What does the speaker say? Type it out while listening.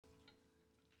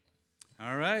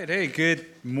All right. Hey, good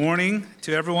morning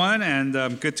to everyone,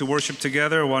 and good to worship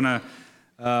together. I want to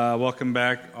welcome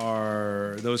back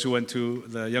those who went to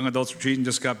the Young Adults Retreat and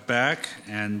just got back,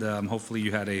 and hopefully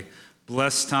you had a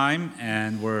blessed time,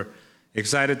 and we're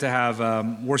excited to have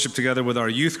worship together with our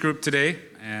youth group today,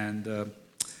 and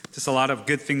just a lot of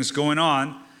good things going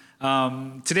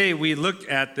on. Today we look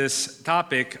at this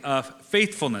topic of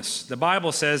faithfulness. The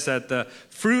Bible says that the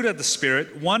fruit of the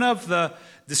Spirit, one of the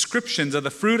descriptions of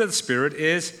the fruit of the Spirit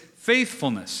is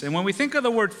faithfulness. And when we think of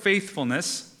the word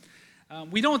faithfulness,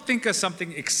 we don't think of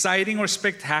something exciting or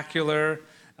spectacular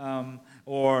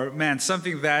or,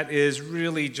 something that is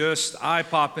really just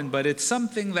eye-popping, but it's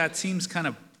something that seems kind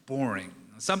of boring,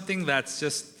 something that's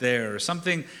just there,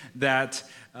 something that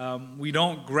we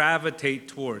don't gravitate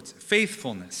towards.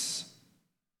 Faithfulness.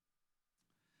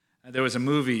 There was a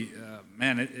movie,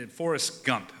 Forrest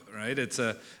Gump, right?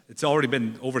 It's already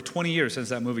been over 20 years since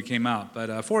that movie came out.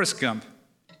 But Forrest Gump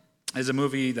is a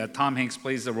movie that Tom Hanks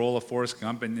plays the role of Forrest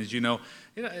Gump. And as you know,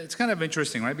 it's kind of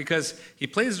interesting, right? Because he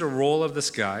plays the role of this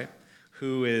guy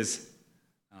who is,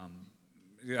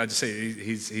 I'd just say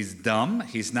he's dumb.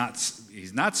 He's not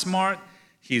smart.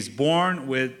 He's born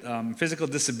with physical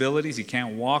disabilities. He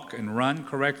can't walk and run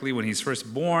correctly when he's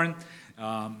first born.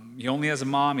 He only has a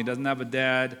mom. He doesn't have a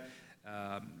dad.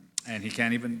 And he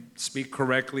can't even speak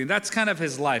correctly. That's kind of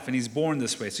his life, and he's born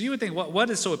this way. So you would think, what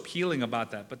is so appealing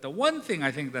about that? But the one thing I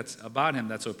think that's about him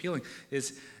that's so appealing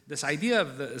is this idea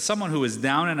of someone who is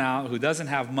down and out, who doesn't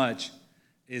have much,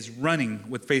 is running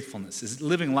with faithfulness, is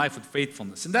living life with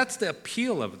faithfulness. And that's the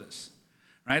appeal of this,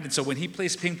 right? And so when he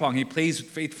plays ping pong, he plays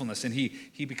with faithfulness, and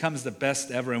he becomes the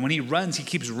best ever. And when he runs, he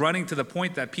keeps running to the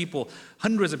point that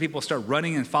hundreds of people start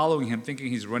running and following him, thinking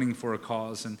he's running for a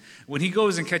cause. And when he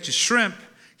goes and catches shrimp,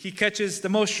 he catches the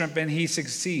most shrimp and he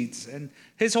succeeds. And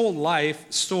his whole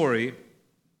life story,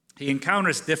 he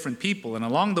encounters different people. And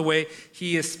along the way,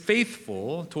 he is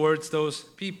faithful towards those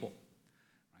people.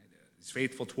 He's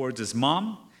faithful towards his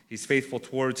mom. He's faithful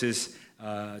towards his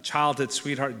childhood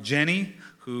sweetheart, Jenny,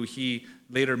 who he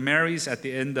later marries at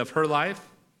the end of her life.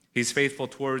 He's faithful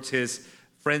towards his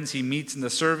friends he meets in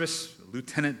the service,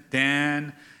 Lieutenant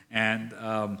Dan and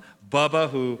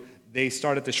Bubba, who they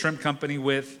started the shrimp company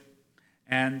with.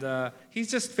 And he's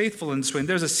just faithful in this way. And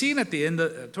there's a scene at the end,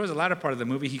 towards the latter part of the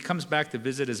movie, he comes back to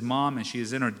visit his mom, and she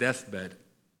is in her deathbed.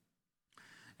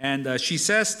 And she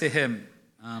says to him,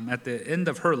 at the end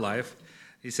of her life,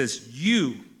 he says,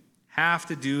 "You have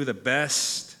to do the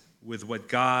best with what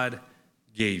God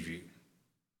gave you.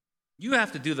 You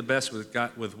have to do the best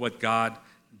with what God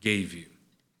gave you."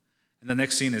 And the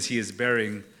next scene is he is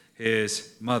burying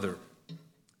his mother.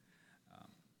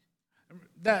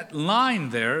 That line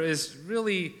there is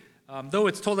really, though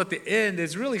it's told at the end,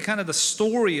 is really kind of the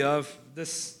story of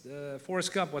this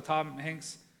Forrest Gump, what Tom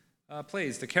Hanks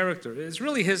plays, the character. It's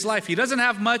really his life. He doesn't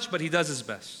have much, but he does his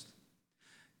best.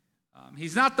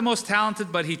 He's not the most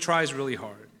talented, but he tries really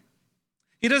hard.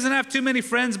 He doesn't have too many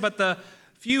friends, but the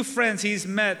few friends he's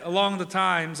met along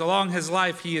his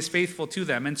life, he is faithful to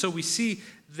them. And so we see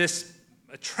this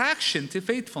attraction to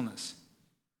faithfulness.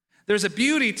 There's a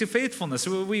beauty to faithfulness.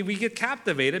 We get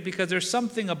captivated because there's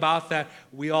something about that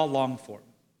we all long for.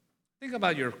 Think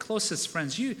about your closest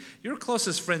friends. Your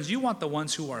closest friends, you want the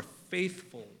ones who are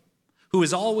faithful, who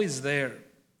is always there,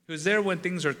 who's there when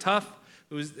things are tough,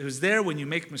 who's there when you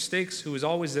make mistakes, who is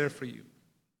always there for you.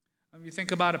 You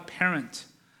think about a parent.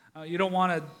 You don't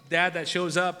want a dad that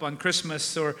shows up on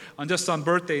Christmas or just on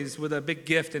birthdays with a big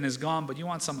gift and is gone, but you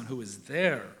want someone who is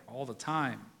there all the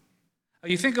time.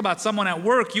 You think about someone at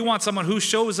work, you want someone who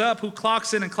shows up, who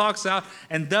clocks in and clocks out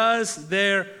and does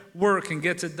their work and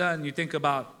gets it done. You think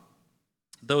about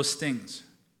those things.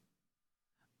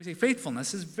 We say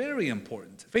faithfulness is very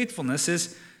important. Faithfulness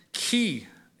is key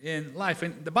in life.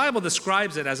 And the Bible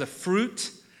describes it as a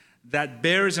fruit that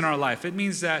bears in our life. It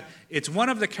means that it's one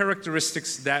of the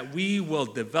characteristics that we will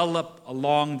develop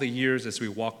along the years as we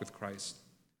walk with Christ.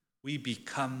 We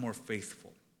become more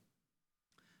faithful.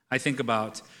 I think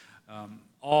about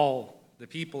all the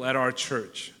people at our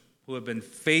church who have been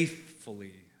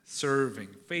faithfully serving,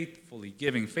 faithfully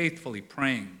giving, faithfully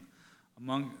praying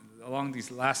along these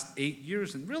last 8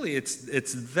 years. And really,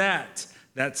 it's that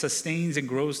sustains and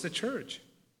grows the church.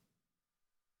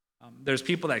 There's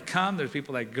people that come, there's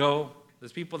people that go.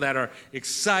 There's people that are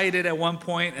excited at one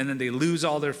point and then they lose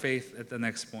all their faith at the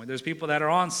next point. There's people that are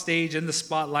on stage in the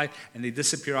spotlight and they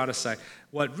disappear out of sight.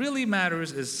 What really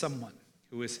matters is someone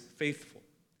who is faithful.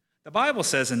 The Bible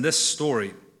says in this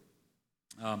story,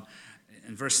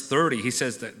 in verse 30, he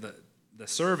says that the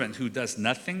servant who does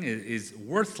nothing is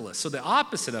worthless. So the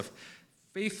opposite of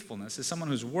faithfulness is someone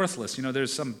who's worthless.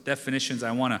 There's some definitions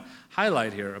I want to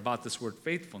highlight here about this word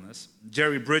faithfulness.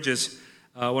 Jerry Bridges,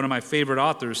 one of my favorite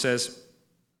authors, says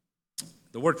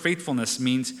the word faithfulness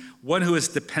means one who is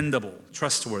dependable,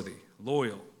 trustworthy,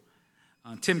 loyal.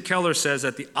 Tim Keller says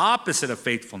that the opposite of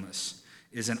faithfulness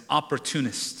is an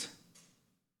opportunist.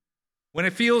 When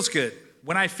it feels good,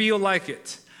 when I feel like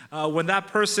it, when that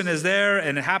person is there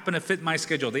and it happened to fit my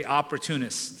schedule, the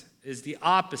opportunist is the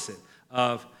opposite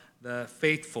of the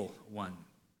faithful one.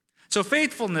 So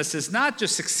faithfulness is not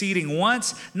just succeeding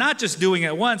once, not just doing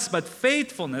it once, but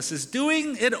faithfulness is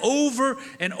doing it over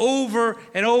and over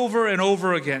and over and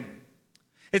over again.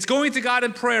 It's going to God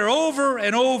in prayer over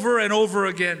and over and over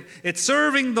again. It's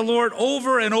serving the Lord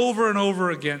over and over and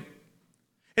over again.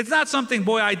 It's not something,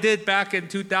 I did back in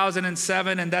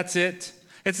 2007 and that's it.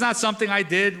 It's not something I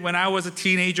did when I was a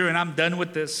teenager and I'm done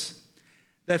with this.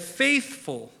 The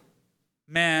faithful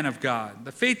man of God,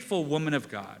 the faithful woman of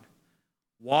God,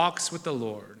 walks with the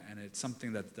Lord, and it's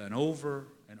something that's done over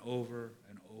and over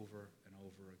and over and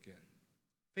over again.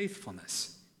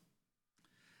 Faithfulness.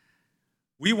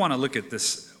 We want to look at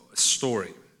this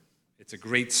story. It's a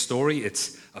great story.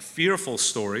 It's a fearful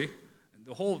story.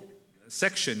 The whole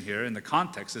section here in the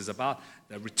context is about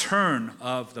the return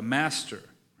of the master,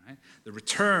 right? The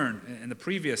return in the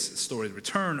previous story, the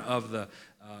return of the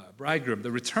bridegroom,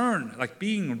 the return, like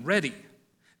being ready,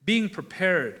 being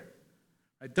prepared.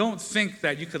 I don't think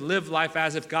that you could live life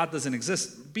as if God doesn't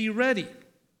exist. Be ready.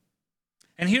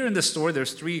 And here in this story,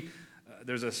 there's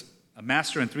a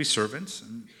master and three servants.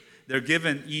 And they're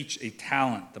given each a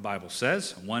talent, the Bible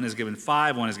says. One is given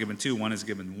 5, one is given 2, one is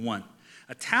given 1.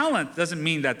 A talent doesn't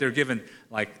mean that they're given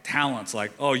like talents,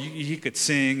 like, he could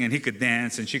sing and he could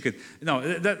dance and she could.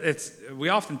 No, we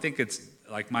often think it's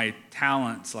like my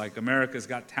talents, like America's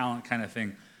Got Talent kind of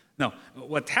thing. No,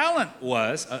 what talent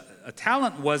was, a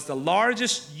talent was the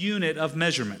largest unit of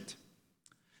measurement.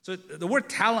 So the word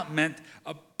talent meant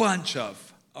a bunch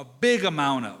of, a big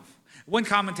amount of. One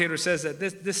commentator says that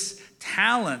this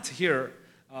talent here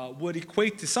would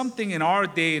equate to something in our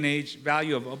day and age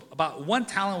value of about 1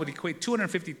 talent would equate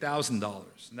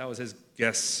 $250,000. And that was his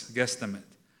guesstimate.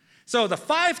 So the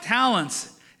 5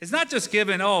 talents is not just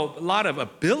given, a lot of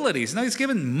abilities. No, he's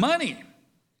given money,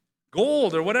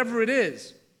 gold, or whatever it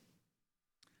is.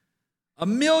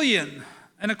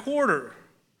 $1,250,000.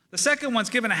 The second one's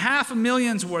given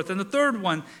 $500,000 worth, and the third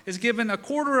one is given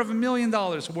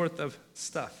 $250,000 worth of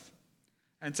stuff.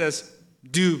 And says,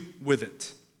 do with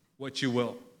it what you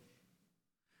will.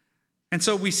 And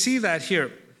so we see that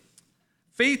here.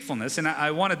 Faithfulness, and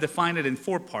I want to define it in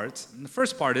 4 parts. And the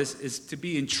first part is to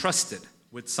be entrusted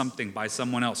with something by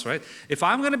someone else, right? If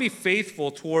I'm going to be faithful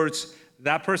towards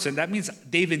that person, that means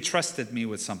they've entrusted me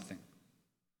with something.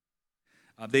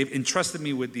 They've entrusted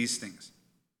me with these things.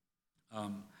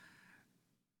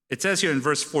 It says here in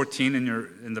verse 14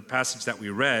 in the passage that we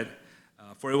read,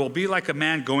 for it will be like a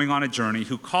man going on a journey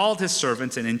who called his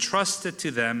servants and entrusted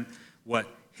to them what?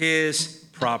 His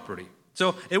property.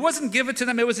 So it wasn't given to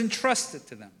them, it was entrusted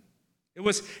to them. It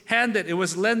was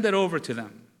lended over to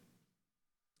them.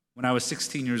 When I was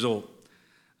 16 years old,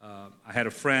 I had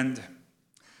a friend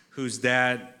whose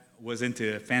dad was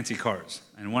into fancy cars.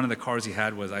 And one of the cars he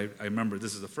had was, I remember,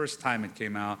 this is the first time it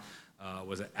came out,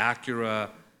 was an Acura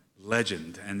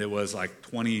Legend. And it was like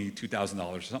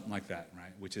 $22,000 or something like that,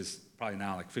 right? Which is probably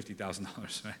now like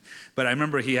 $50,000, right? But I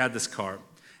remember he had this car.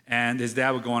 And his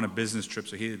dad would go on a business trip,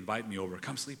 so he'd invite me over.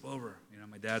 Come sleep over.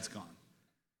 My dad's gone.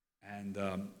 And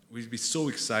we'd be so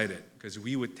excited because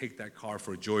we would take that car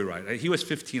for a joyride. He was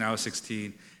 15, I was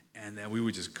 16. And then we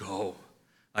would just go.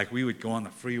 Like we would go on the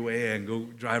freeway and go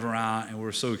drive around, and we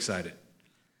were so excited.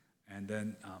 And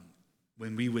then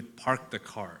when we would park the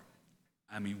car,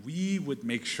 we would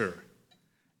make sure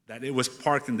that it was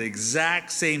parked in the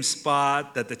exact same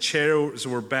spot, that the chairs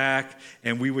were back,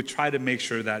 and we would try to make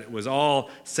sure that it was all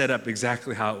set up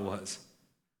exactly how it was.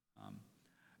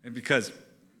 And because,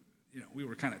 we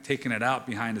were kind of taking it out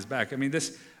behind his back.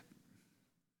 It's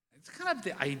kind of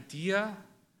the idea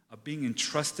of being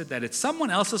entrusted that it's someone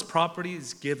else's property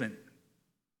is given.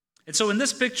 And so in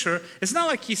this picture, it's not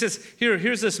like he says,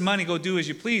 here's this money, go do as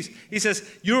you please. He says,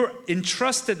 you're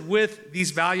entrusted with these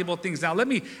valuable things. Now let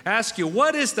me ask you,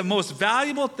 what is the most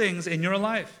valuable things in your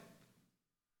life?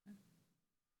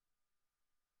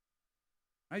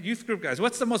 Right, youth group guys,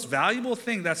 what's the most valuable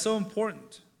thing that's so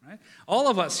important? Right? All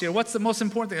of us here, what's the most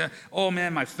important thing? Oh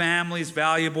man, my family's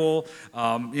valuable.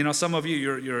 Some of you,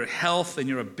 your health and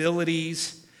your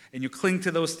abilities, and you cling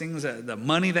to those things, the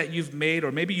money that you've made,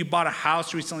 or maybe you bought a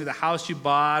house recently, the house you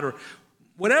bought, or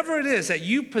whatever it is that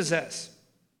you possess.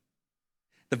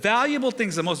 The valuable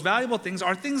things, the most valuable things,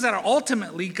 are things that are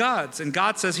ultimately God's. And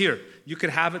God says, here, you could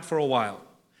have it for a while.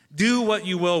 Do what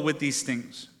you will with these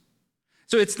things.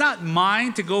 So it's not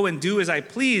mine to go and do as I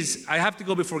please. I have to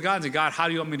go before God and say, God, how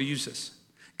do you want me to use this?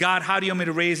 God, how do you want me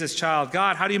to raise this child?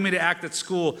 God, how do you want me to act at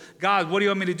school? God, what do you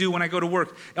want me to do when I go to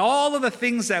work? All of the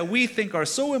things that we think are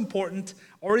so important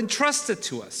are entrusted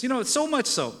to us. It's so much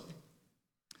so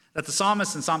that the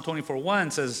psalmist in Psalm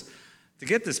 24:1 says, to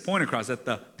get this point across, that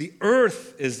the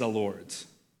earth is the Lord's.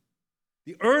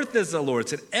 The earth is the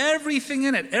Lord's, and everything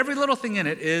in it, every little thing in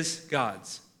it is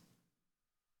God's.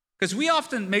 Because we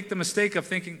often make the mistake of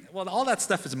thinking, well, all that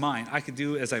stuff is mine. I can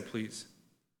do as I please.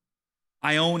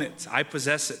 I own it. I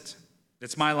possess it.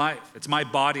 It's my life. It's my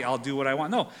body. I'll do what I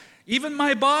want. No, even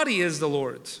my body is the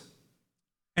Lord's.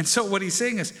 And so what he's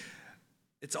saying is,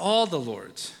 it's all the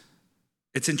Lord's.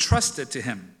 It's entrusted to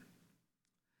him.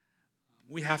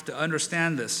 We have to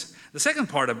understand this. The second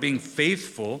part of being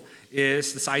faithful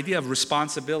is this idea of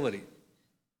responsibility.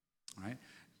 Right?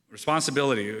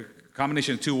 Responsibility, a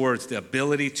combination of two words, the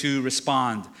ability to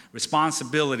respond.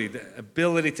 Responsibility, the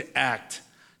ability to act,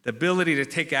 the ability to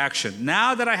take action.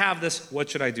 Now that I have this, what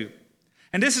should I do?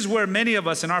 And this is where many of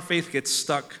us in our faith get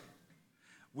stuck.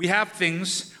 We have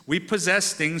things, we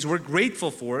possess things, we're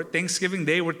grateful for it. Thanksgiving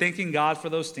Day, we're thanking God for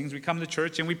those things. We come to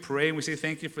church and we pray and we say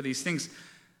thank you for these things.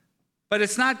 But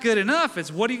it's not good enough.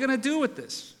 It's what are you going to do with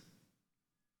this?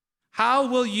 How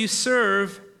will you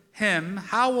serve him?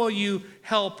 How will you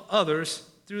help others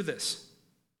through this?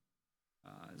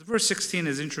 Verse 16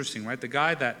 is interesting, right? The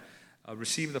guy that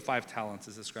received the 5 talents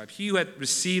is described. He who had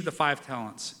received the 5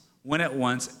 talents went at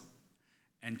once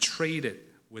and traded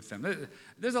with them.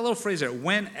 There's a little phrase there,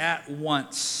 went at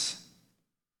once.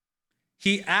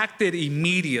 He acted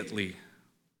immediately.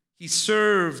 He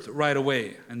served right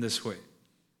away in this way.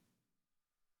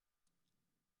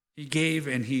 He gave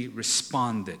and he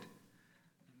responded.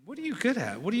 What are you good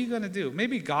at? What are you going to do?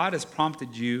 Maybe God has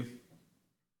prompted you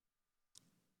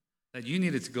that you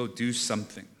needed to go do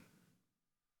something.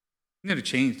 You need to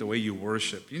change the way you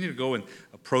worship. You need to go and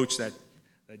approach that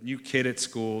new kid at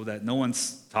school that no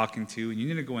one's talking to, and you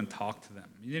need to go and talk to them.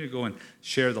 You need to go and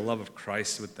share the love of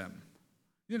Christ with them.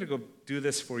 You need to go do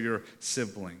this for your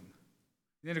sibling.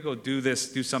 You need to go do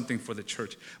this, do something for the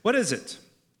church. What is it?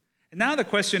 And now the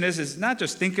question is not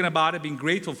just thinking about it, being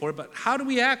grateful for it, but how do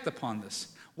we act upon this?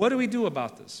 What do we do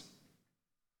about this?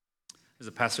 There's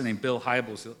a pastor named Bill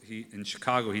Hybels in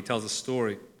Chicago. He tells a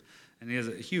story, and he has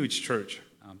a huge church,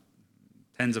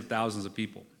 tens of thousands of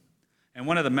people. And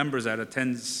one of the members that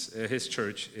attends his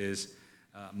church is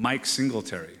Mike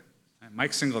Singletary.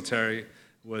 Mike Singletary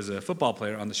was a football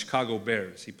player on the Chicago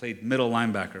Bears. He played middle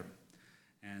linebacker.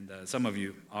 And some of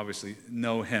you obviously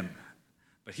know him.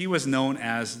 But he was known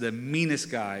as the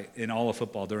meanest guy in all of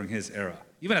football during his era.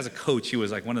 Even as a coach, he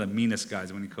was like one of the meanest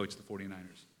guys when he coached the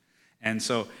 49ers. And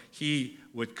so he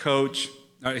would coach.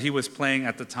 He was playing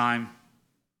at the time.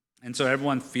 And so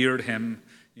everyone feared him.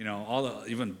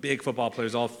 Even big football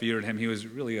players all feared him. He was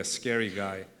really a scary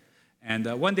guy. And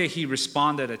one day he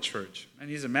responded at church. And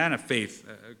he's a man of faith,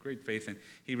 a great faith. And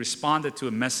he responded to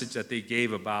a message that they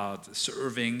gave about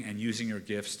serving and using your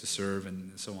gifts to serve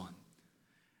and so on.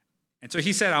 And so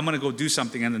he said, I'm going to go do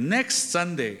something. And the next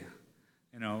Sunday,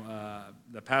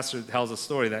 the pastor tells a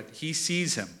story that he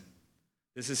sees him.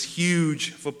 This is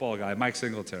huge football guy, Mike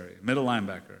Singletary, middle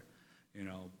linebacker.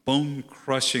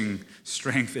 Bone-crushing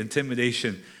strength,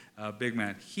 intimidation, big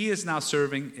man. He is now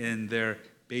serving in their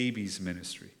babies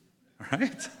ministry,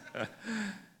 right?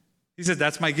 He said,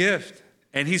 that's my gift.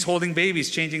 And he's holding babies,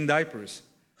 changing diapers.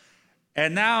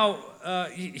 And now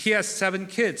he has 7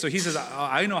 kids. So he says,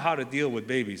 I know how to deal with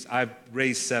babies. I've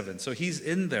raised 7. So he's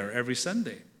in there every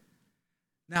Sunday.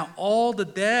 Now, all the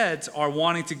dads are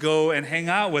wanting to go and hang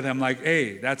out with him like,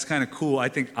 hey, that's kind of cool. I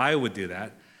think I would do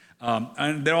that.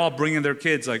 And they're all bringing their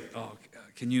kids like, oh,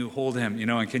 can you hold him,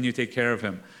 and can you take care of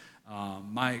him?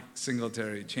 Mike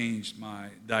Singletary changed my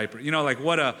diaper.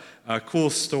 What a cool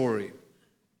story.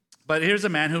 But here's a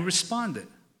man who responded.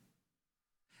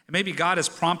 And maybe God has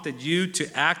prompted you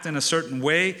to act in a certain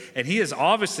way, and he has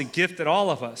obviously gifted all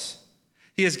of us.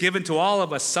 He has given to all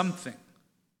of us something.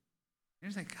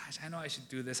 You're like, gosh, I know I should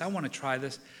do this. I want to try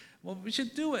this. Well, we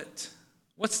should do it.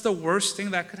 What's the worst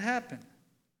thing that could happen?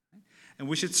 And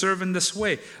we should serve in this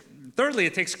way. Thirdly,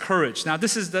 it takes courage. Now,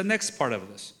 this is the next part of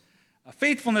this.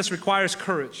 Faithfulness requires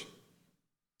courage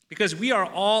because we are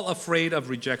all afraid of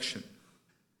rejection.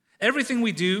 Everything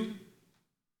we do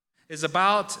is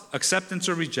about acceptance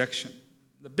or rejection.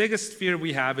 The biggest fear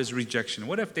we have is rejection.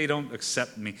 What if they don't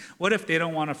accept me? What if they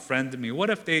don't want to friend me?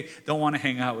 What if they don't want to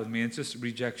hang out with me? It's just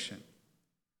rejection.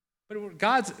 But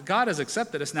God has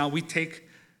accepted us. Now we take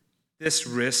this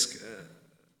risk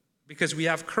because we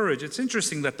have courage. It's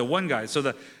interesting that the one guy, so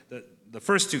the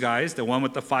first two guys, the one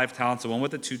with the 5 talents, the one with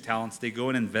the 2 talents, they go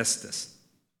and invest this.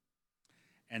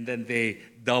 And then they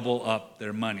double up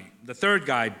their money. The third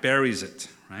guy buries it,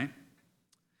 right?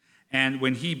 And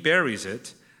when he buries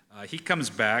it, he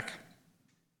comes back,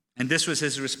 and this was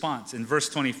his response. In verse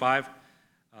 25,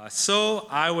 so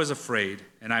I was afraid,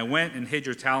 and I went and hid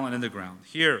your talent in the ground.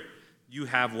 Here, you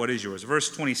have what is yours. Verse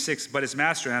 26, but his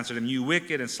master answered him, you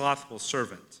wicked and slothful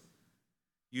servant.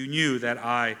 You knew that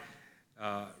I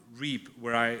reap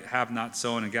where I have not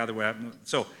sown and gather where I have not.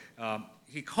 So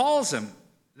he calls him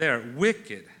there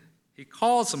wicked. He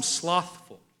calls him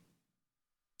slothful.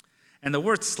 And the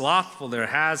word slothful there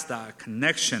has the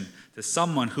connection to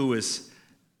someone who is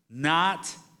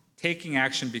not taking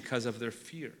action because of their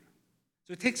fear.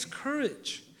 So it takes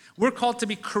courage. We're called to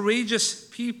be courageous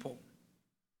people.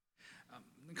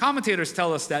 Commentators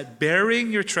tell us that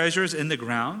burying your treasures in the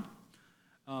ground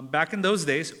back in those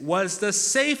days was the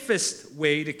safest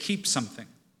way to keep something.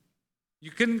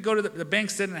 You couldn't go to the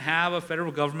banks didn't have a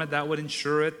federal government that would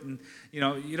insure it, and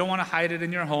you don't want to hide it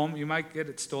in your home. You might get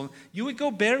it stolen. You would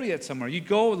go bury it somewhere. You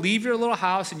go leave your little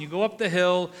house and you go up the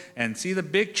hill and see the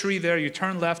big tree there. You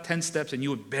turn left 10 steps and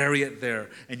you would bury it there,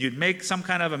 and you'd make some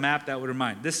kind of a map that would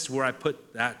remind, this is where I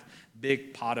put that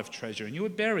big pot of treasure, and you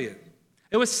would bury it.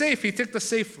 It was safe. He took the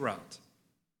safe route.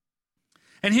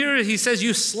 And here he says,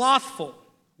 you slothful,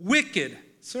 wicked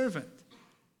servant.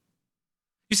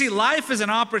 You see, life is an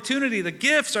opportunity. The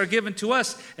gifts are given to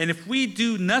us. And if we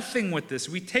do nothing with this,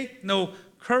 we take no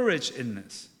courage in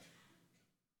this.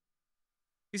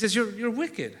 He says, you're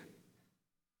wicked.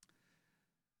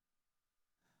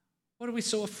 What are we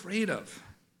so afraid of?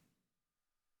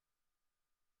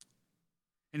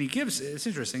 And he gives, it's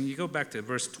interesting, you go back to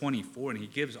verse 24, and he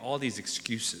gives all these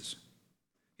excuses.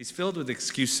 He's filled with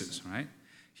excuses, right?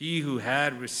 He who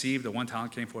had received the 1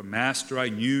 talent came forward, Master, I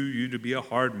knew you to be a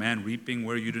hard man, reaping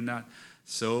where you did not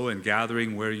sow and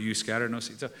gathering where you scattered no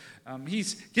seed. So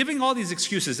he's giving all these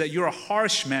excuses that you're a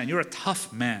harsh man, you're a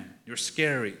tough man, you're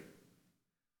scary.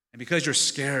 And because you're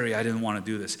scary, I didn't want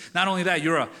to do this. Not only that,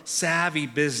 you're a savvy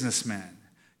businessman.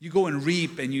 You go and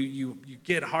reap and you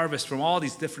get harvest from all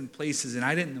these different places, and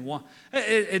I didn't want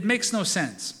it makes no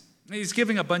sense. He's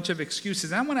giving a bunch of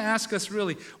excuses. And I want to ask us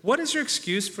really, what is your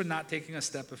excuse for not taking a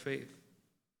step of faith?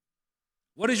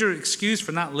 What is your excuse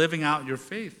for not living out your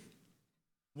faith?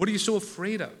 What are you so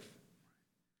afraid of?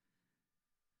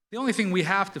 The only thing we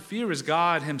have to fear is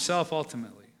God himself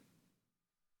ultimately.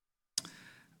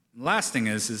 The last thing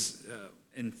is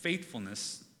in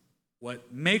faithfulness,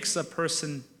 what makes a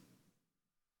person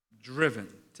driven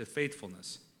to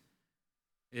faithfulness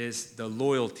is the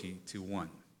loyalty to one.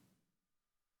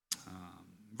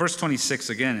 Verse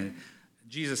 26 again,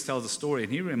 Jesus tells a story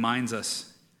and he reminds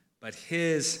us, but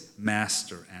his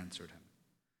master answered him.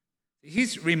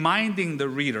 He's reminding the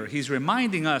reader, he's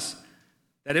reminding us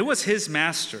that it was his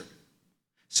master.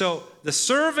 So the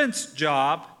servant's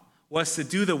job was to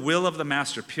do the will of the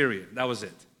master, period. That was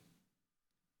it.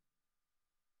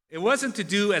 It wasn't to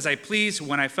do as I pleased,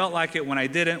 when I felt like it, when I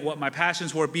didn't, what my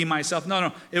passions were, be myself.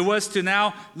 No. It was to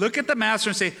now look at the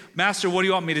master and say, Master, what do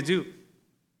you want me to do?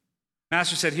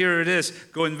 Master said, here it is.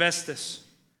 Go invest this.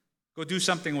 Go do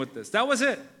something with this. That was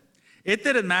it. It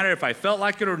didn't matter if I felt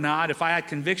like it or not, if I had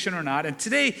conviction or not. And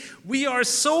today, we are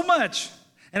so much,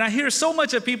 and I hear so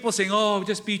much of people saying, oh,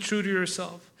 just be true to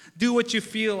yourself. Do what you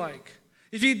feel like.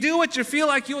 If you do what you feel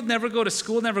like, you'll never go to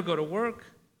school, never go to work.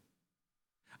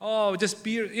 Oh, just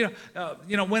be,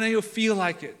 when you feel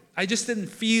like it. I just didn't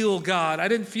feel God. I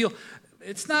didn't feel.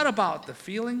 It's not about the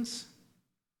feelings.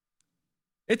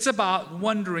 It's about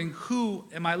wondering, who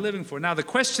am I living for? Now, the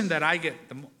question that I get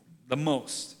the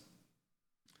most,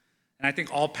 and I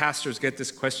think all pastors get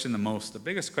this question the most, the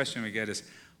biggest question we get is,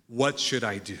 what should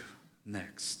I do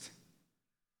next?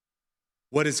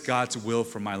 What is God's will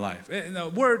for my life? And the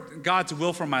word God's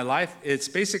will for my life, it's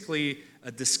basically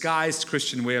a disguised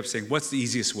Christian way of saying, what's the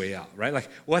easiest way out, right? Like,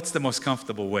 what's the most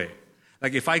comfortable way?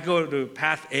 Like, if I go to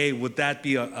path A, would that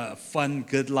be a fun,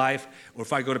 good life? Or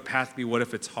if I go to path B, what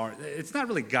if it's hard? It's not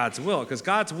really God's will, because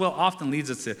God's will often leads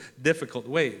us to difficult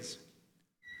ways.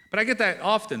 But I get that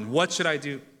often. What should I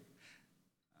do?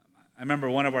 I remember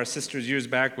one of our sisters years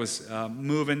back was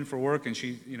moving for work, and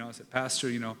she, said,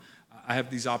 Pastor, I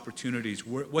have these opportunities.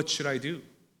 What should I do?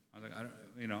 I was like,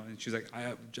 and she's like, I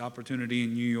have opportunity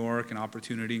in New York and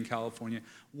opportunity in California.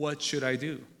 What should I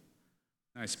do?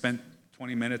 And I spent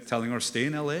 20 minutes telling her, stay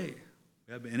in LA.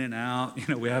 We have In-N-Out,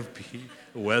 we have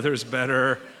the weather's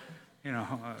better.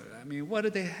 What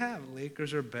did they have?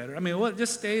 Lakers are better. What?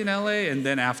 Just stay in LA, and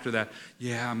then after that,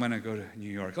 I'm gonna go to New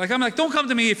York. I'm like, don't come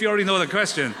to me if you already know the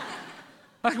question.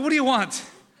 Like, what do you want?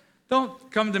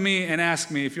 Don't come to me and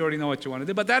ask me if you already know what you want to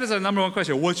do. But that is our number one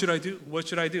question. What should I do? What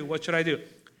should I do? What should I do?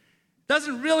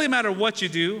 Doesn't really matter what you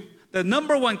do. The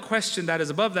number one question that is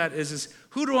above that is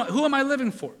who am I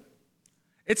living for?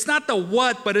 It's not the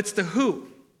what, but it's the who.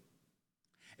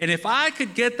 And if I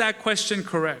could get that question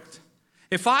correct,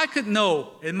 if I could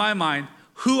know in my mind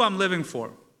who I'm living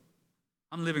for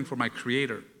my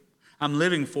Creator. I'm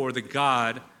living for the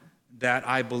God that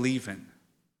I believe in.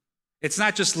 It's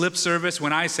not just lip service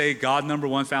when I say God number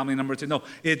one, family number two. No,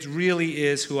 it really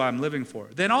is who I'm living for.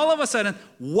 Then all of a sudden,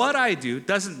 what I do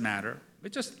doesn't matter.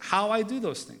 It's just how I do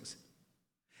those things.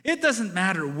 It doesn't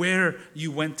matter where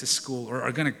you went to school or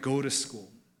are going to go to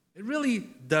school. It really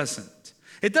doesn't.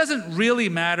 It doesn't really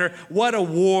matter what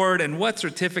award and what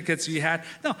certificates you had.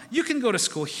 No, you can go to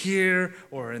school here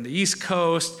or in the East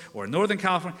Coast or Northern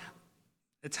California.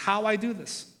 It's how I do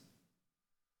this.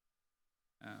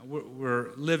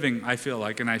 We're living, I feel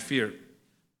like, and I fear,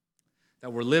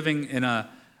 that we're living in a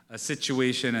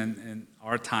situation in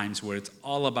our times where it's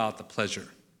all about the pleasure.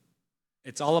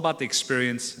 It's all about the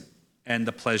experience and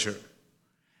the pleasure.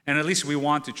 And at least we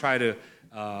want to try to,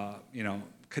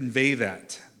 convey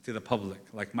that to the public.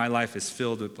 Like, my life is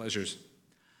filled with pleasures.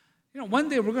 One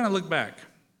day we're going to look back.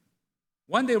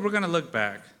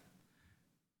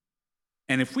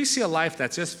 And if we see a life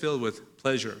that's just filled with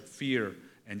pleasure, fear,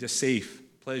 and just safe,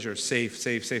 pleasure, safe,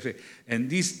 and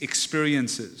these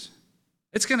experiences,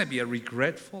 it's going to be a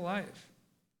regretful life.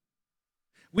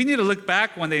 We need to look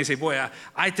back one day and say, boy,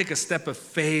 I took a step of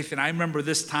faith, and I remember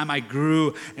this time I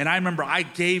grew, and I remember I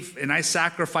gave and I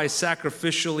sacrificed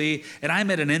sacrificially, and I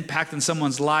made an impact in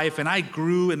someone's life, and I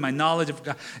grew in my knowledge of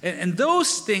God. And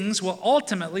those things will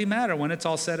ultimately matter when it's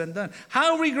all said and done.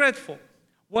 How regretful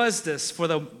was this for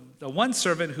the one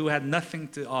servant who had nothing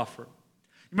to offer?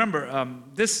 Remember,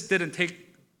 this didn't take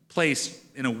place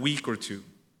in a week or two.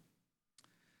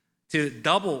 To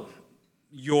double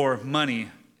your money,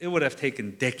 it would have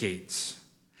taken decades.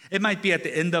 It might be at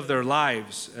the end of their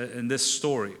lives in this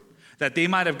story. That they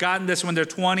might have gotten this when they're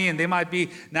 20, and they might be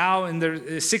now in their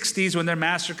 60s when their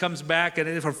master comes back.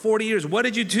 And for 40 years, what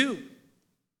did you do?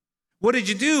 What did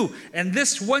you do? And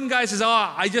this one guy says,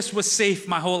 I just was safe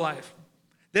my whole life.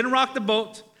 Didn't rock the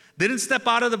boat. Didn't step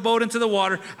out of the boat into the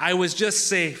water. I was just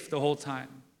safe the whole time.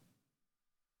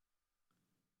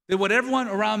 That what everyone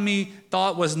around me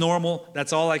thought was normal,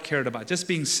 that's all I cared about, just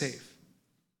being safe.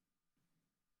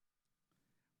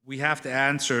 We have to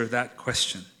answer that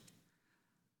question.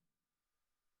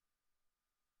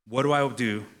 What do I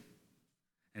do?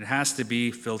 It has to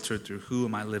be filtered through who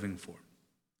am I living for?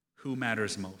 Who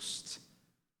matters most?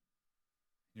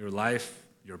 Your life,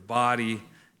 your body,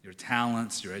 your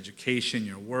talents, your education,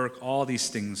 your work, all these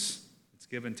things, it's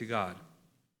given to God.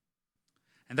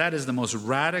 And that is the most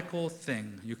radical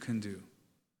thing you can do.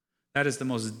 That is the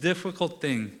most difficult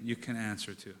thing you can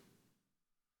answer to.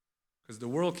 Because the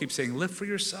world keeps saying, live for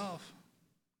yourself.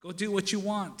 Go do what you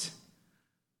want.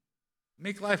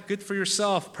 Make life good for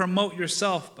yourself. Promote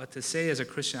yourself. But to say as a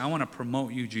Christian, I want to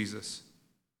promote you, Jesus.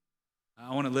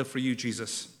 I want to live for you,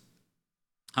 Jesus.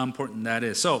 How important that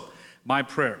is. So, my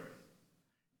prayer,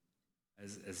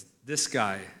 as this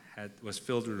guy was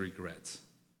filled with regrets,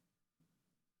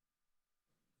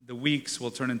 the weeks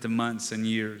will turn into months and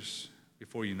years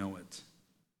before you know it.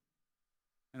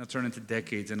 And it'll turn into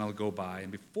decades, and it'll go by.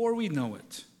 And before we know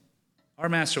it, our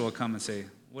master will come and say,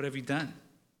 what have you done?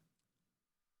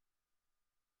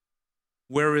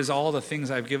 Where is all the things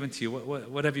I've given to you?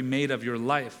 What have you made of your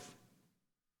life?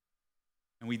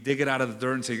 And we dig it out of the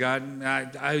dirt and say, God,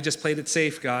 I just played it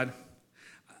safe, God.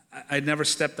 I never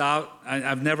stepped out.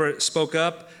 I've never spoke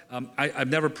up. I've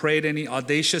never prayed any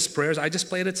audacious prayers. I just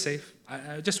played it safe.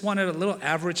 I just wanted a little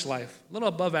average life. A little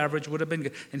above average would have been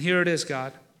good. And here it is,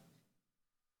 God.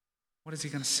 What is he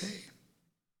going to say?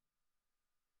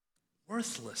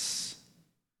 Worthless.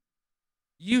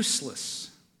 Useless.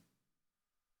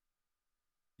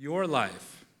 Your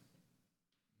life,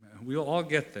 we'll all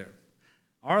get there.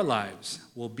 Our lives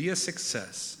will be a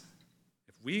success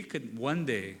if we could one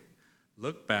day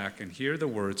look back and hear the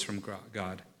words from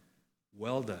God,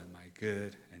 well done, my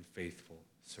good and faithful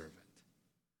servant.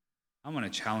 I'm going to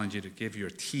challenge you to give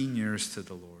your teen years to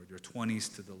the Lord, your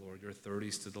 20s to the Lord, your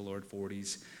 30s to the Lord,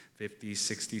 40s, 50s,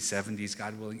 60s, 70s,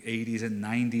 God willing, 80s and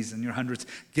 90s and your 100s.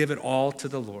 Give it all to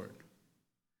the Lord.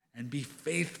 And be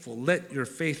faithful. Let your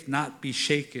faith not be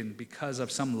shaken because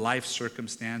of some life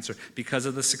circumstance or because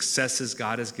of the successes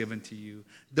God has given to you.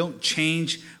 Don't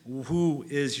change who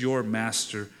is your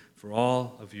master for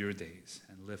all of your days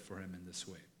and live for him in this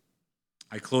way.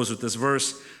 I close with this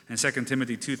verse in 2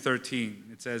 Timothy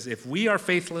 2:13. It says, if we are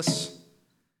faithless,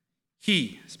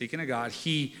 he, speaking of God,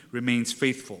 he remains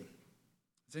faithful.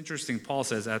 It's interesting, Paul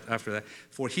says after that,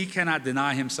 for he cannot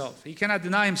deny himself. He cannot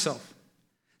deny himself.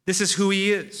 This is who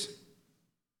he is.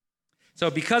 So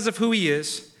because of who he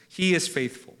is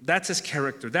faithful. That's his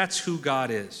character. That's who God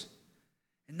is.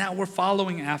 And now we're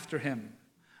following after him.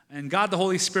 And God, the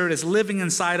Holy Spirit, is living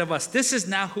inside of us. This is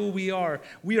now who we are.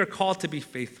 We are called to be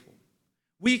faithful.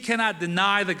 We cannot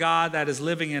deny the God that is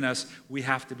living in us. We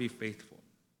have to be faithful.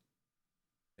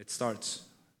 It starts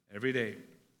every day,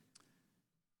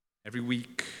 every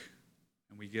week,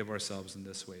 and we give ourselves in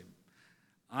this way.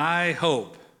 I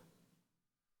hope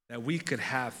that we could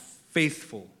have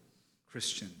faithful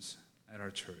Christians at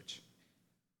our church,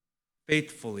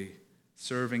 faithfully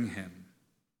serving him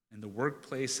in the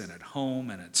workplace and at home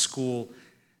and at school,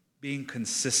 being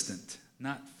consistent,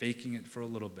 not faking it for a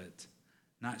little bit,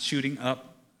 not shooting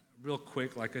up real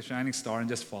quick like a shining star and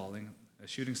just falling, a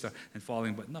shooting star and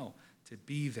falling, but no, to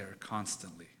be there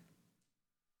constantly.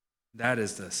 That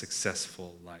is the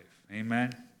successful life.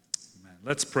 Amen? Amen.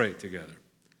 Let's pray together.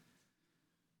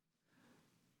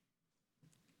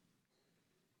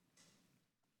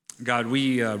 God,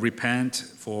 we repent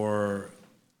for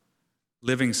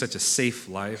living such a safe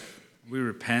life. We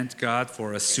repent, God,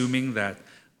 for assuming that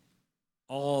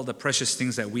all the precious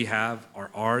things that we have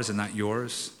are ours and not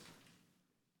yours.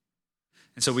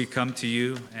 And so we come to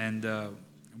you and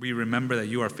we remember that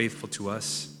you are faithful to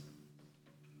us.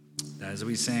 As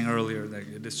we sang earlier, that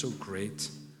it is so great.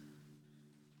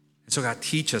 And so God,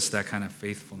 teach us that kind of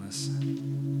faithfulness.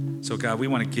 So God, we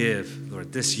want to give,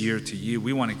 Lord, this year to you.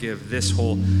 We want to give this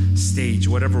whole stage,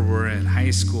 whatever we're in,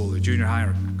 high school or junior high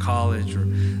or college or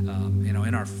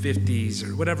in our 50s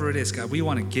or whatever it is, God, we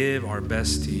want to give our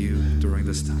best to you during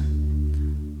this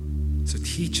time. So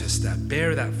teach us that,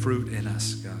 bear that fruit in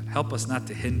us, God. Help us not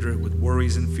to hinder it with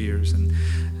worries and fears and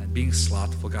being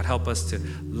slothful. God, help us to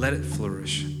let it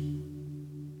flourish.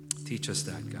 Teach us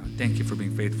that, God. Thank you for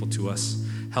being faithful to us.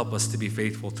 Help us to be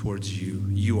faithful towards you.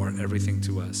 You are everything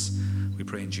to us. We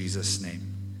pray in Jesus' name.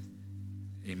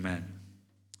 Amen.